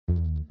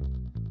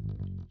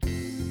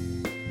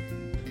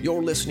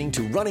You're listening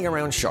to Running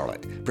Around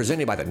Charlotte,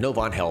 presented by the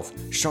Novant Health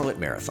Charlotte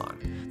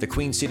Marathon, the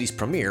Queen City's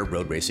premier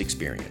road race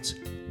experience.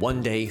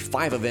 1 day,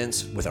 5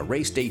 events with a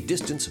race day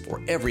distance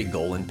for every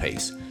goal and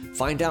pace.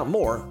 Find out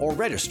more or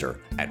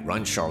register at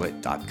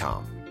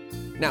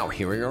runcharlotte.com. Now,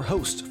 here are your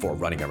hosts for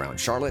Running Around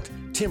Charlotte,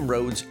 Tim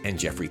Rhodes and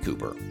Jeffrey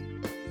Cooper.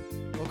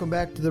 Welcome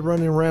back to the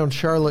Running Around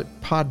Charlotte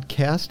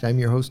podcast. I'm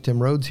your host,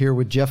 Tim Rhodes, here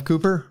with Jeff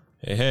Cooper.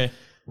 Hey.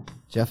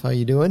 Jeff, how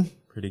you doing?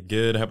 Pretty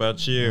good. How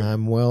about you?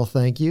 I'm well,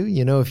 thank you.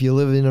 You know, if you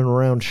live in and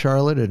around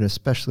Charlotte, and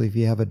especially if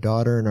you have a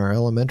daughter in our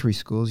elementary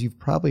schools, you've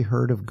probably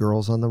heard of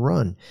Girls on the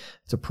Run.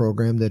 It's a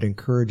program that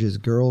encourages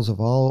girls of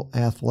all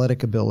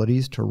athletic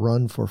abilities to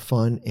run for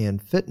fun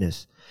and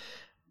fitness.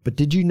 But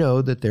did you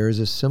know that there is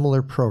a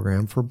similar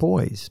program for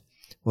boys?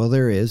 Well,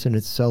 there is, and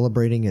it's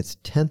celebrating its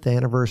 10th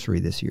anniversary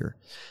this year.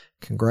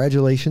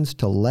 Congratulations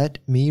to Let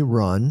Me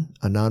Run,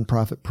 a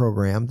nonprofit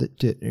program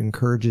that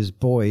encourages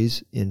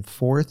boys in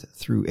 4th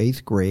through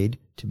 8th grade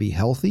to be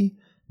healthy,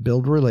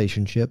 build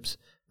relationships,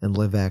 and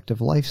live active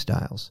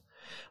lifestyles.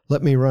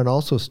 Let Me Run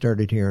also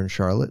started here in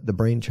Charlotte, the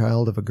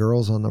brainchild of a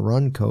Girls on the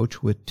Run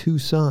coach with 2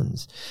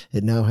 sons.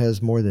 It now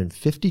has more than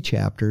 50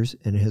 chapters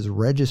and has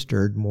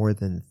registered more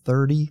than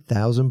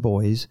 30,000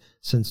 boys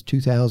since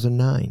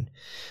 2009.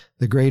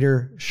 The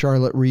Greater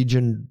Charlotte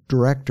Region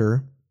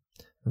Director,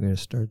 I'm going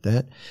to start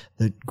that.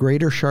 The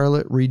Greater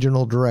Charlotte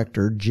Regional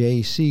Director,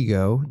 Jay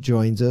Seago,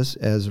 joins us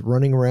as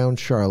Running Around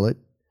Charlotte.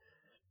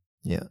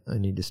 Yeah, I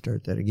need to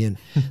start that again.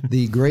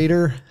 The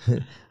Greater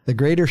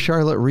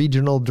Charlotte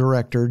Regional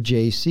Director,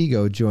 Jay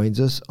Seago,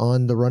 joins us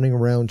on the Running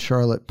Around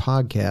Charlotte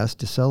podcast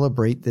to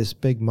celebrate this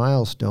big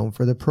milestone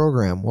for the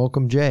program.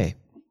 Welcome, Jay.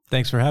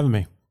 Thanks for having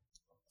me.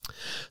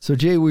 So,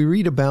 Jay, we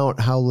read about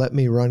how Let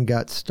Me Run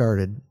got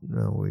started.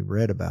 No, we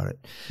read about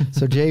it.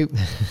 So, Jay...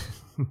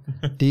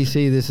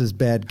 DC, this is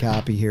bad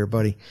copy here,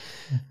 buddy.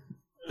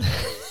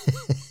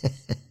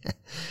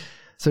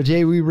 So,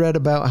 Jay, we read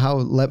about how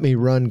Let Me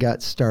Run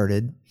got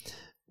started.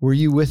 Were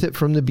you with it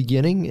from the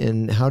beginning,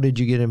 and how did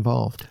you get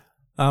involved?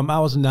 I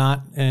was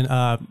not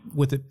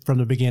with it from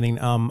the beginning.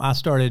 I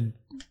started,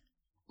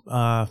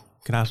 can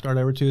I start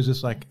over too? Is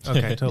this like,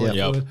 okay, totally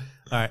Yep. fluid?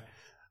 All right.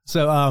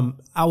 So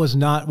I was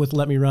not with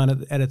Let Me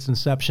Run at its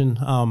inception.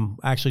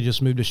 I actually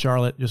just moved to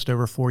Charlotte just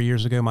over 4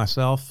 years ago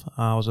myself.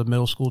 I was a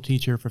middle school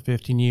teacher for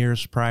 15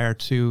 years prior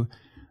to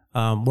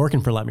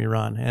working for Let Me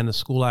Run. And the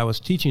school I was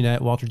teaching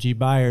at, Walter G.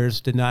 Byers,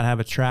 did not have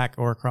a track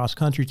or a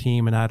cross-country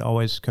team, and I'd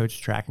always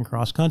coached track and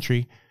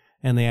cross-country.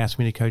 And they asked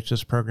me to coach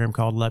this program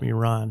called Let Me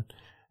Run.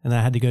 And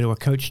I had to go to a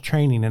coach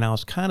training, and I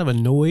was kind of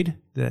annoyed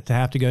to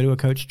have to go to a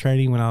coach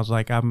training when I was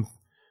like, I'm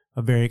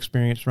a very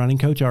experienced running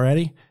coach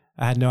already.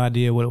 I had no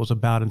idea what it was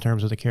about in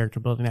terms of the character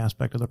building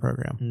aspect of the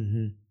program.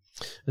 Mm-hmm.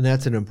 And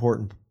that's an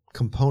important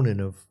component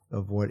of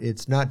what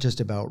it's not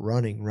just about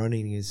running.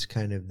 Running is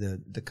kind of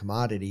the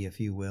commodity, if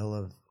you will,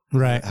 of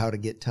right. How to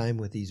get time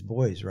with these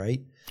boys,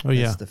 right? Oh,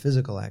 yeah. That's the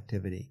physical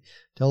activity.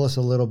 Tell us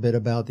a little bit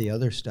about the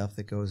other stuff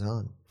that goes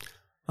on.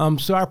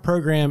 So our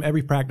program,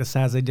 every practice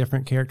has a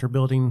different character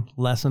building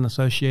lesson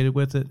associated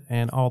with it,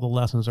 and all the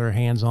lessons are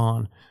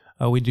hands-on.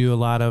 We do a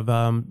lot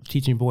of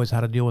teaching boys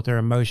how to deal with their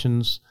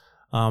emotions,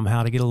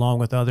 how to get along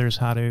with others,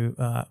 how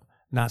to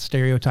not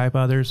stereotype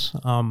others.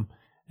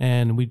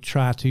 And we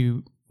try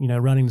to,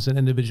 running is an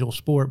individual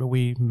sport, but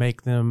we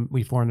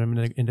form them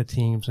into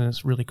teams. And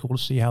it's really cool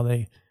to see how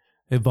they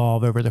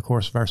evolve over the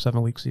course of our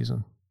 7-week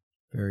season.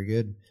 Very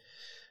good.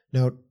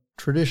 Now,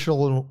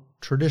 traditional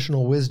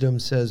wisdom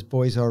says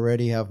boys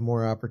already have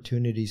more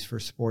opportunities for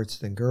sports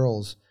than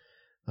girls.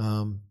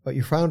 But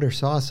your founder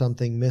saw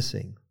something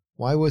missing.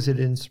 Why was it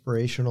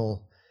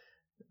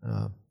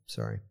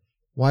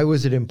Why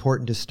was it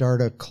important to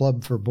start a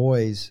club for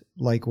boys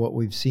like what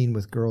we've seen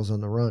with Girls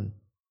on the Run?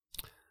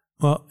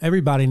 Well,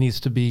 everybody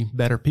needs to be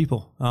better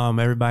people.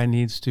 Everybody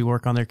needs to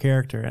work on their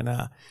character.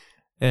 And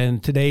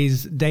in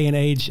today's day and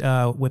age,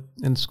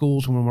 in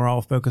schools, when we're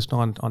all focused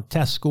on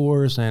test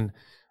scores and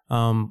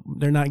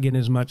they're not getting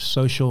as much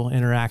social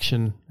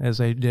interaction as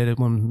they did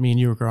when me and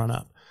you were growing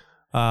up.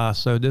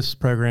 So this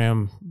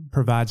program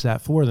provides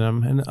that for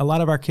them. And a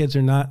lot of our kids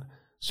are not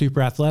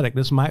super athletic.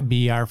 This might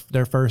be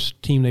their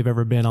first team they've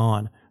ever been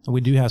on. And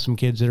we do have some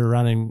kids that are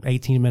running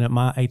 18-minute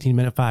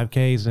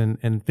 5Ks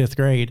in 5th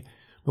grade,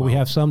 but we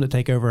have some that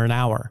take over an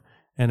hour.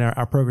 And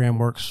our program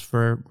works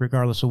for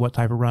regardless of what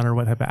type of runner,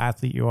 what type of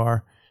athlete you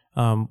are.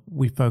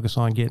 We focus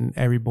on getting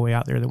every boy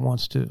out there that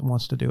wants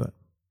to do it.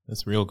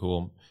 That's real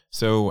cool.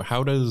 So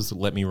how does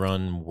Let Me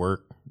Run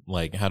work?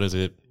 Like,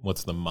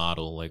 what's the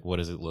model? Like, what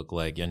does it look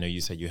like? I know you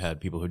said you had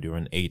people who do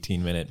an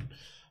 18-minute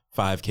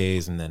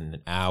 5Ks and then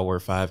an hour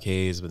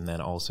 5Ks, and then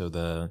also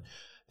the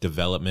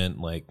development,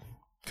 like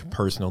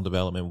personal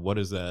development.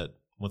 What's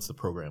the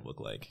program look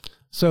like?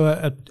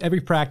 So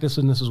every practice,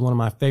 and this is one of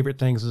my favorite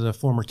things as a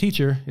former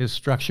teacher, is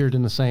structured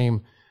in the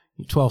same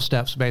 12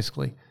 steps,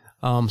 basically.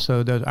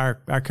 So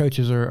our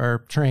coaches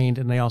are trained,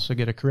 and they also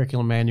get a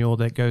curriculum manual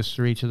that goes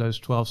through each of those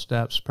 12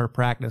 steps per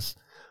practice.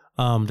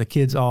 The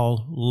kids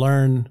all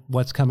learn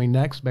what's coming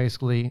next,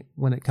 basically,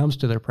 when it comes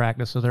to their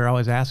practice. So they're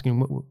always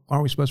asking,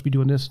 aren't we supposed to be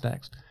doing this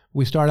next?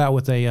 We start out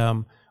with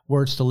a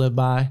words to live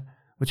by,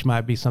 which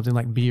might be something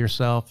like be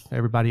yourself,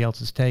 everybody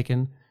else is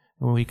taken.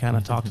 And we kind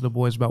of talk to the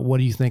boys about what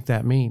do you think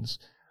that means.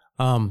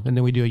 And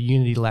then we do a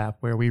unity lap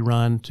where we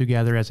run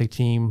together as a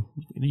team,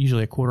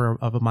 usually a quarter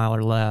of a mile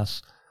or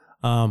less.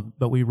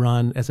 But we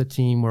run as a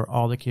team where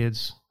all the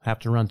kids have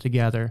to run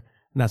together.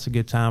 And that's a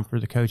good time for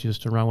the coaches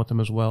to run with them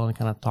as well and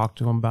kind of talk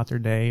to them about their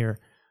day or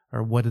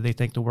what do they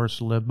think the words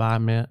to live by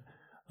meant.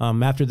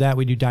 After that,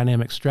 we do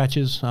dynamic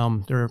stretches.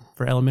 They're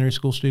for elementary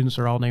school students.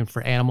 They're all named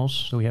for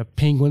animals. So we have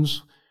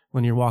penguins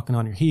when you're walking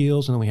on your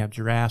heels, and then we have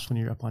giraffes when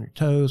you're up on your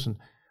toes.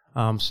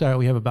 And so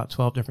we have about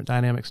 12 different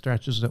dynamic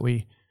stretches that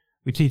we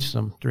teach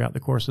them throughout the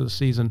course of the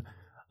season.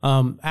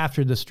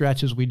 After the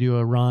stretches, we do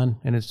a run,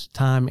 and it's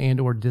time and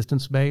or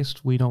distance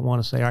based. We don't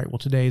want to say, all right, well,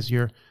 today's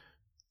your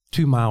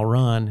 2-mile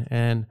run,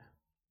 and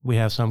we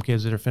have some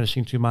kids that are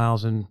finishing 2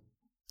 miles in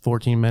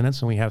 14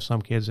 minutes, and we have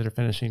some kids that are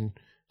finishing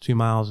 2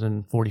 miles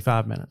in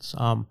 45 minutes.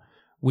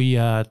 We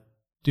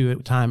do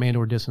it time and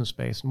or distance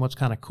based. And what's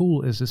kind of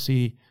cool is to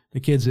see the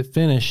kids that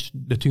finished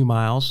the 2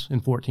 miles in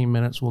 14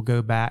 minutes will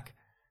go back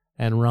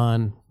and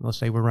run. Let's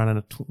say we're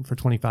running for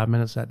 25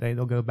 minutes that day.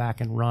 They'll go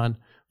back and run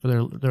for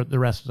the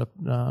rest of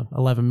the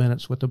 11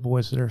 minutes with the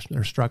boys that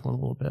are struggling a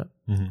little bit.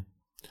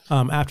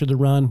 Mm-hmm. After the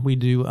run, we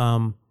do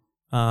a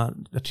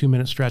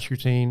 2-minute stretch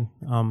routine.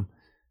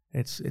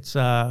 It's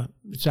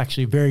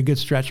actually a very good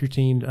stretch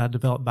routine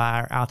developed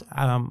by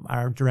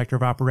our director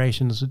of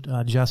operations,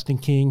 Justin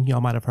King.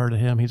 Y'all might have heard of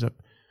him. He's a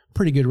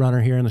pretty good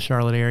runner here in the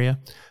Charlotte area.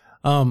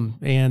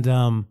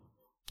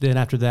 Then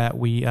after that,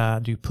 we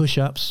do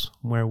push-ups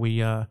where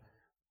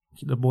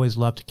the boys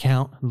love to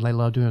count and they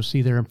love to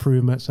see their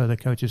improvement. So the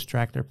coaches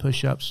track their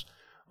push-ups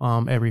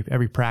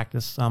every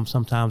practice.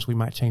 Sometimes we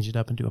might change it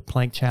up and do a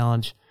plank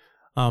challenge.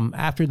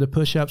 After the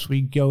push-ups,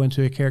 we go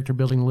into a character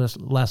building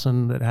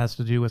lesson that has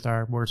to do with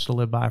our words to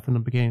live by from the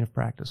beginning of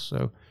practice.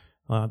 So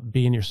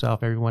being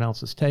yourself, everyone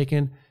else is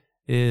taken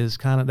is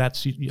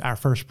that's our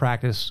first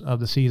practice of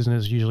the season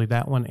is usually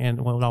that one.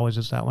 And well, it always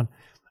is that one.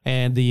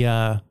 And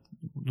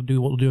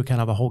we'll do a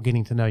kind of a whole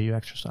getting to know you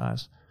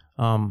exercise.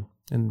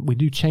 And we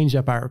do change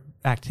up our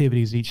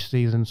activities each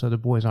season so the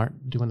boys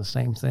aren't doing the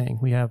same thing.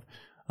 We have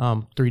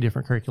 4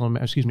 different curriculum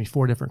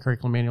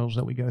manuals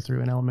that we go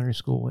through in elementary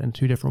school and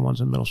 2 different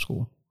ones in middle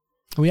school.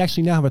 And we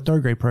actually now have a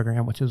 3rd grade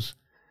program, which is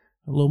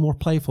a little more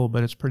playful,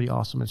 but it's pretty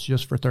awesome. It's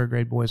just for 3rd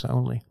grade boys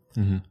only.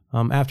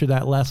 Mm-hmm. After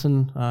that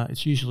lesson,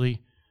 it's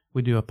usually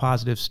we do a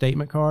positive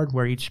statement card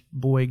where each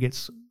boy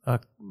gets an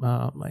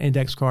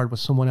index card with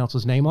someone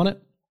else's name on it.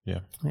 Yeah.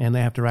 And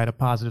they have to write a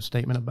positive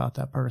statement about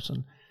that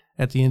person.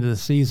 At the end of the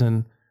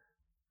season,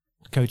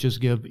 coaches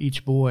give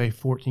each boy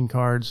 14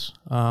 cards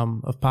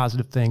of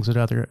positive things that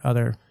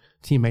other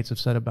teammates have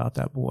said about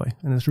that boy.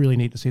 And it's really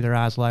neat to see their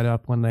eyes light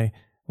up when they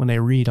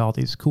read all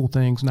these cool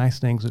things, nice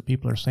things that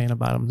people are saying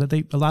about them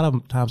that a lot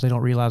of times they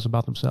don't realize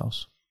about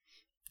themselves.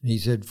 He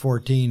said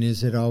 14.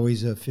 Is it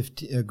always a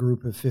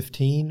group of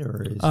 15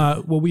 or is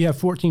well, we have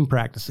 14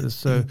 practices.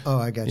 So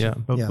I got you. Yeah,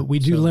 but we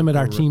do limit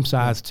our team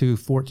size to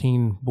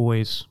 14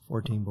 boys.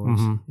 14 boys.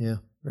 Mm-hmm. Yeah,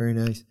 very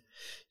nice.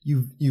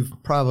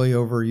 You've probably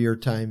over your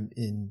time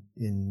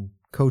in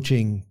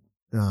coaching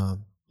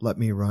Let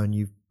Me Run,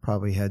 you've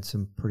probably had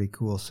some pretty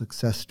cool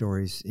success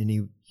stories.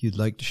 Any you'd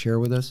like to share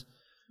with us?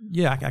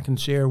 Yeah, I can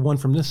share one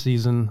from this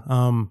season.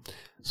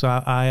 So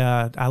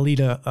I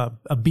lead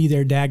a Be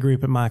Their Dad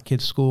group at my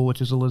kid's school,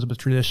 which is Elizabeth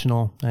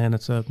Traditional, and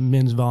it's a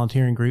men's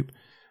volunteering group.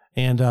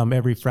 And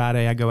every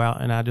Friday I go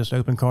out and I just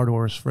open car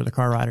doors for the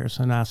car riders.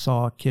 And I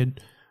saw a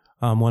kid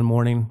one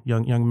morning,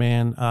 young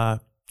man,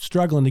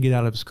 struggling to get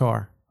out of his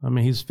car. I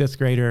mean, he's a 5th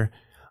grader.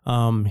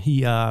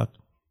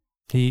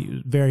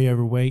 He very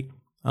overweight.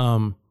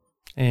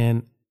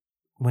 And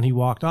when he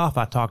walked off,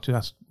 I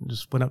just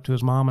went up to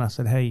his mom and I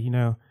said, hey,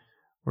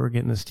 we're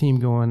getting this team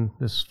going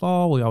this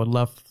fall. I would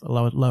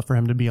love for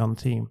him to be on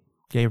the team.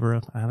 I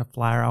had a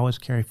flyer. I always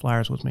carry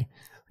flyers with me.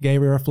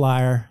 Gave her a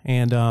flyer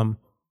and lo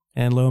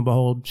and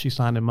behold, she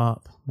signed him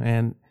up.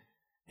 And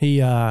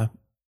he,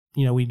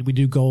 we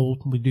do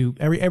goal. We do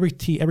every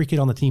kid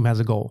on the team has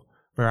a goal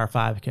for our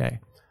 5K.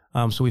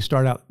 So we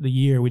start out the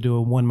year, we do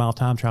a 1-mile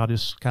time trial,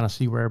 just kind of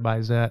see where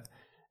everybody's at.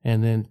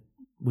 And then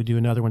we do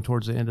another one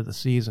towards the end of the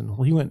season.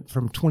 Well, he went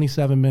from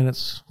 27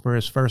 minutes for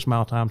his first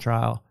mile time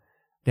trial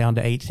down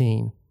to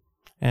 18.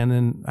 And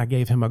then I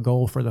gave him a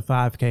goal for the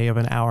 5K of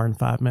 1 hour and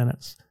 5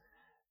 minutes.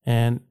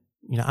 And,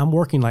 I'm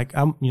working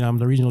I'm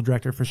the regional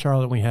director for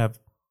Charlotte. We have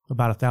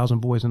about 1,000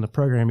 boys in the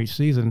program each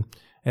season.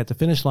 At the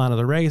finish line of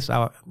the race,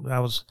 I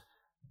was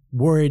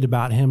worried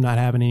about him not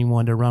having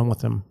anyone to run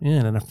with him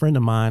in. And a friend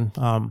of mine,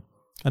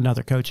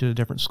 another coach at a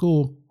different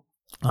school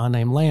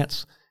named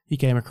Lance, he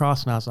came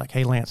across and I was like,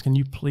 hey, Lance, can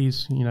you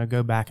please,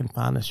 go back and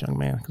find this young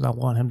man? Because I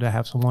want him to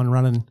have someone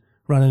running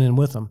in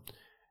with him.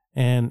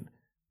 And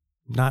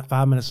not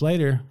 5 minutes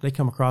later, they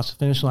come across the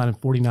finish line in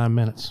 49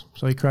 minutes.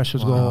 So he crushed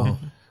his goal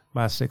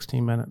by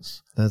 16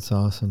 minutes. That's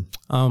awesome.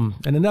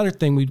 And another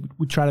thing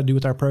we try to do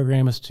with our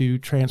program is to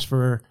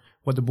transfer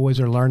what the boys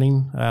are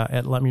learning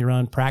at Let Me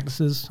Run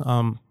practices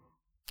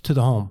to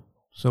the home.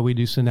 So we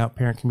do send out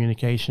parent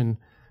communication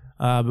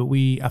But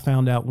I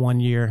found out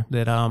one year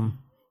that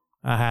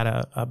I had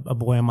a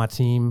boy on my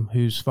team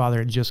whose father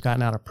had just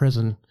gotten out of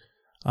prison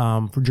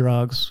for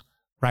drugs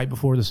right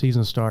before the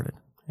season started.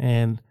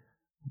 And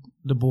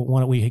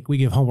we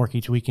give homework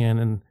each weekend,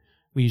 and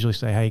we usually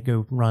say, hey,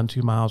 go run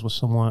 2 miles with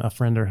someone, a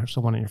friend or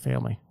someone in your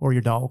family or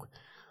your dog.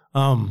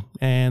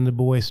 And the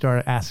boy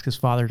started asking his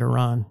father to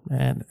run,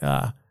 and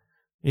I'm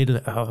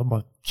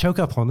gonna choke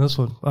up on this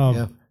one.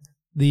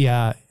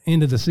 The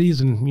end of the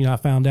season, I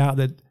found out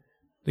that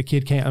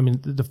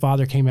the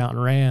father came out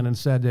and ran and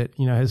said that,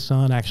 his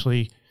son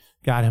actually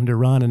got him to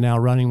run, and now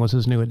running was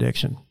his new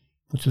addiction,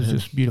 which is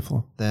just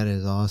beautiful. That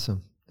is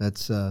awesome.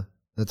 That's a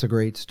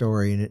great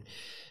story.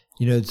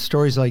 And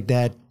stories like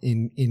that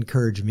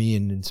encourage me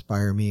and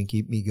inspire me and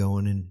keep me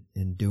going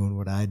and doing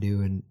what I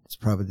do. And it's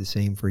probably the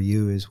same for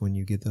you is when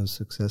you get those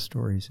success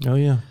stories. Oh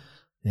yeah.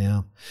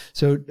 Yeah.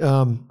 So,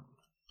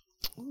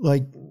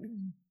 like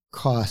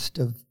cost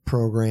of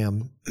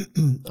program,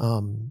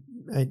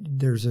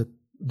 there's a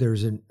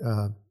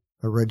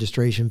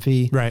registration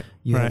fee. Right.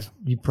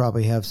 You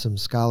probably have some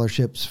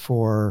scholarships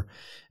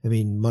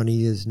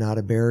money is not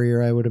a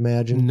barrier, I would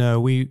imagine.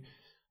 No,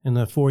 in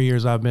the 4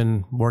 years I've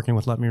been working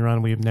with Let Me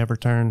Run, we have never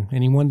turned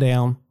anyone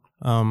down.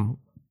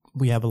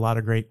 We have a lot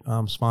of great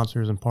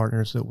sponsors and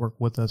partners that work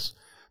with us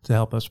to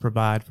help us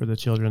provide for the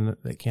children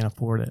that can't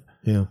afford it.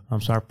 Yeah.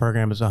 So our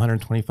program is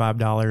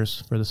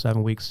 $125 for the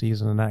 7-week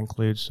season, and that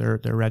includes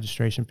their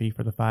registration fee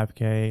for the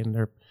 5K and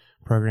their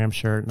program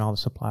shirt and all the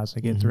supplies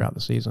they get throughout the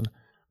season.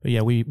 But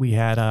yeah, we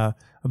had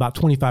about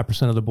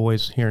 25% of the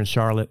boys here in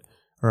Charlotte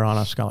are on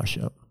a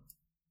scholarship.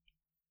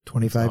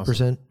 25%?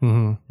 Awesome.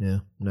 Mm-hmm. Yeah,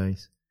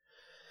 nice.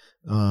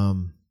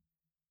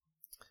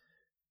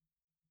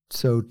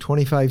 So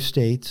 25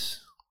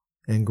 states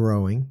and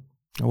growing.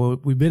 Well,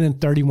 we've been in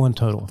 31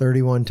 total.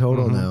 31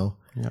 total now.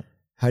 Yeah.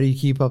 How do you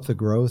keep up the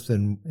growth,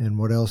 and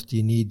what else do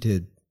you need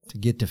to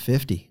get to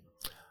 50?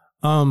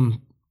 Well,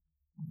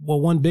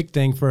 one big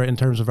thing in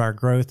terms of our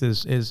growth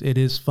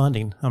is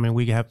funding.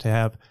 We have to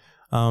have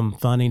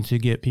funding to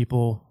get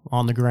people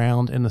on the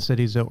ground in the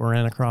cities that we're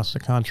in across the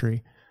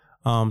country.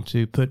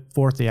 To put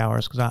forth the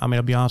hours. Because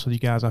I'll be honest with you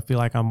guys, I feel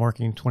like I'm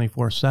working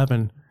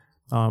 24/7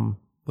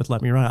 with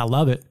Let Me Run. I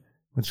love it.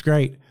 It's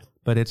great,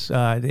 but it's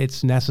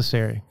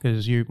necessary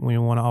because we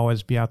want to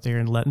always be out there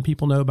and letting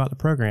people know about the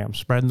program,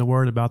 spreading the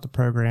word about the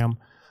program.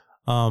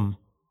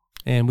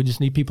 And we just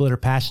need people that are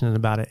passionate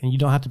about it. And you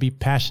don't have to be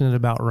passionate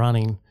about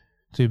running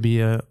to be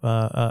a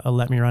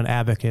Let Me Run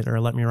advocate or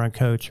a Let Me Run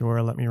coach or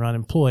a Let Me Run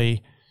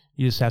employee.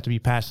 You just have to be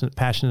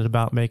passionate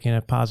about making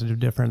a positive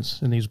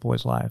difference in these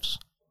boys' lives.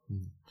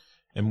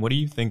 And what do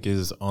you think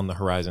is on the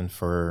horizon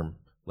for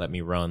Let Me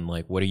Run?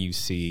 Like, what do you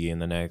see in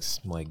the next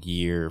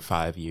year,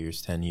 5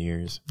 years, 10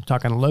 years?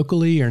 Talking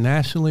locally or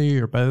nationally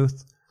or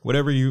both?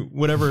 Whatever you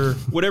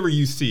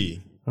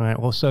see. All right.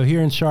 Well, so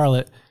here in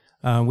Charlotte,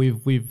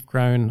 we've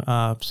grown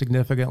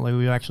significantly.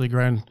 We've actually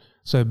grown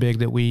so big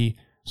that we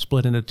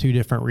split into 2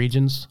 different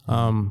regions.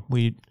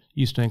 We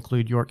used to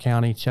include York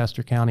County,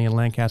 Chester County, and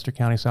Lancaster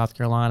County, South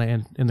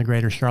Carolina, in the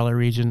greater Charlotte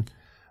region.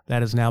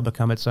 That has now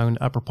become its own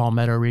Upper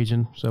Palmetto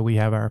region. So we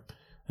have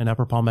an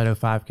Upper Palmetto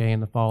 5K in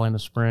the fall and the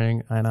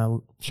spring, and a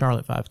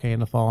Charlotte 5K in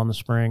the fall and the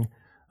spring.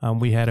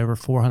 We had over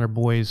 400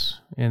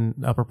 boys in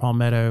Upper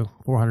Palmetto,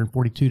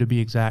 442 to be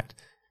exact,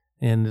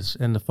 in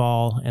the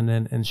fall, and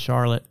then in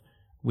Charlotte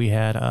we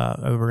had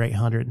over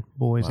 800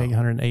 boys, wow.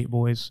 808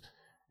 boys,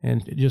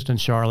 and just in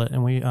Charlotte,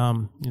 and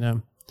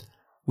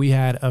we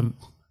had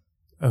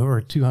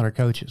over 200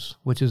 coaches,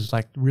 which is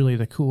really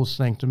the coolest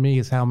thing to me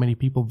is how many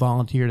people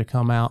volunteer to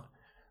come out.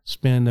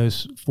 Spend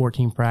those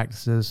 14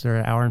 practices. They're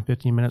an hour and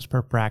 15 minutes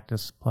per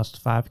practice, plus the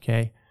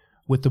 5K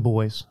with the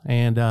boys,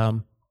 and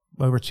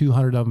over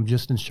 200 of them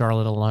just in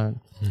Charlotte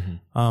alone.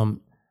 Mm-hmm.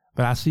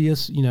 But I see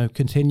us,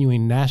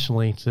 continuing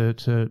nationally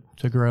to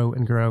grow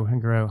and grow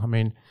and grow.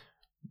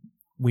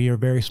 We are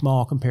very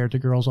small compared to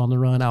Girls on the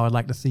Run. I would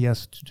like to see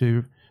us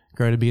to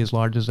grow to be as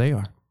large as they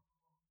are.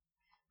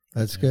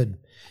 That's good.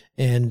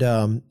 And,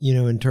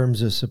 in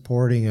terms of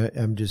supporting,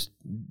 I'm just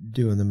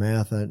doing the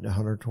math at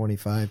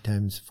 125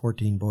 times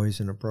 14 boys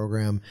in a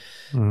program.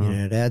 Mm-hmm.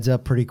 It adds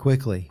up pretty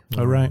quickly.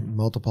 Oh, right.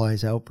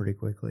 Multiplies out pretty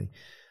quickly.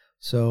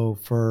 So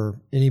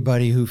for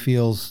anybody who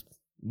feels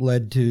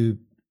led to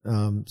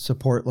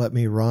support Let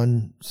Me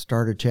Run,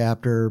 start a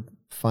chapter,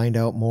 find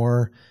out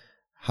more,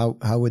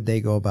 how would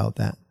they go about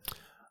that?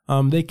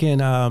 They can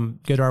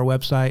go to our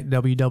website,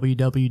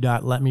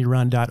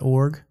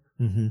 www.letmerun.org.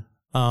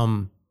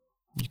 Mm-hmm.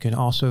 You can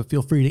also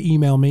feel free to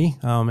email me,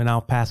 and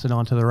I'll pass it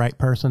on to the right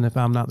person. If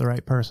I'm not the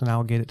right person,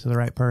 I'll get it to the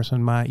right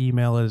person. My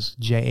email is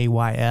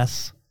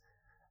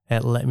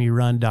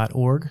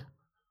jays@letmerun.org.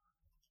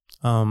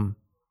 And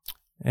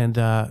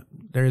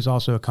there is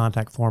also a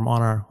contact form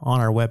on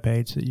our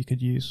webpage that you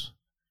could use.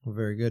 Well,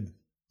 very good.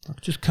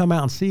 Just come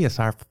out and see us.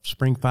 Our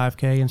Spring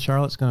 5K in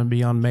Charlotte's going to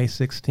be on May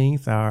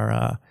 16th.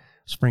 Our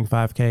Spring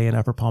 5K in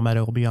Upper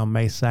Palmetto will be on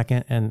May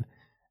 2nd.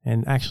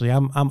 And actually,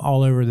 I'm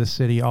all over the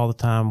city all the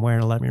time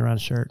wearing a Let Me Run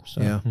shirt.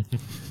 So. Yeah.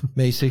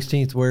 May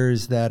 16th, where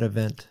is that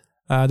event?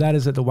 That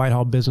is at the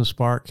Whitehall Business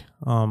Park.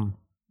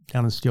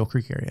 down in Steel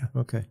Creek area.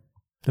 Okay.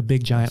 The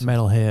big giant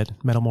metal head,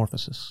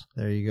 Metamorphosis.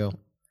 There you go.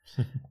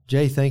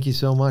 Jay, thank you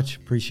so much.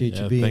 Appreciate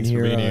you being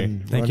here.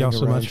 Thank you all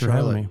so much for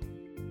having me.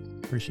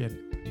 Appreciate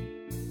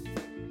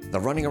it. The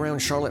Running Around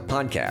Charlotte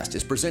podcast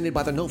is presented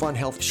by the Novant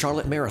Health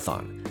Charlotte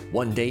Marathon.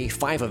 1 day,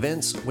 5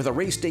 events with a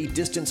race day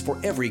distance for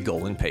every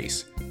goal and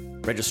pace.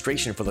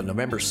 Registration for the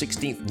November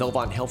 16th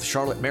Novant Health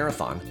Charlotte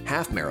Marathon,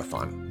 Half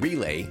Marathon,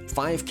 Relay,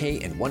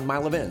 5K, and 1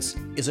 mile events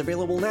is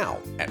available now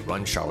at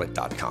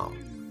runcharlotte.com.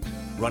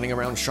 Running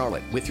Around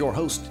Charlotte with your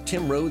hosts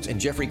Tim Rhodes and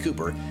Jeffrey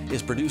Cooper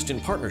is produced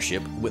in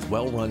partnership with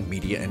Well Run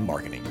Media and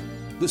Marketing.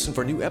 Listen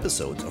for new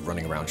episodes of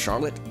Running Around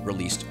Charlotte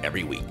released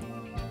every week.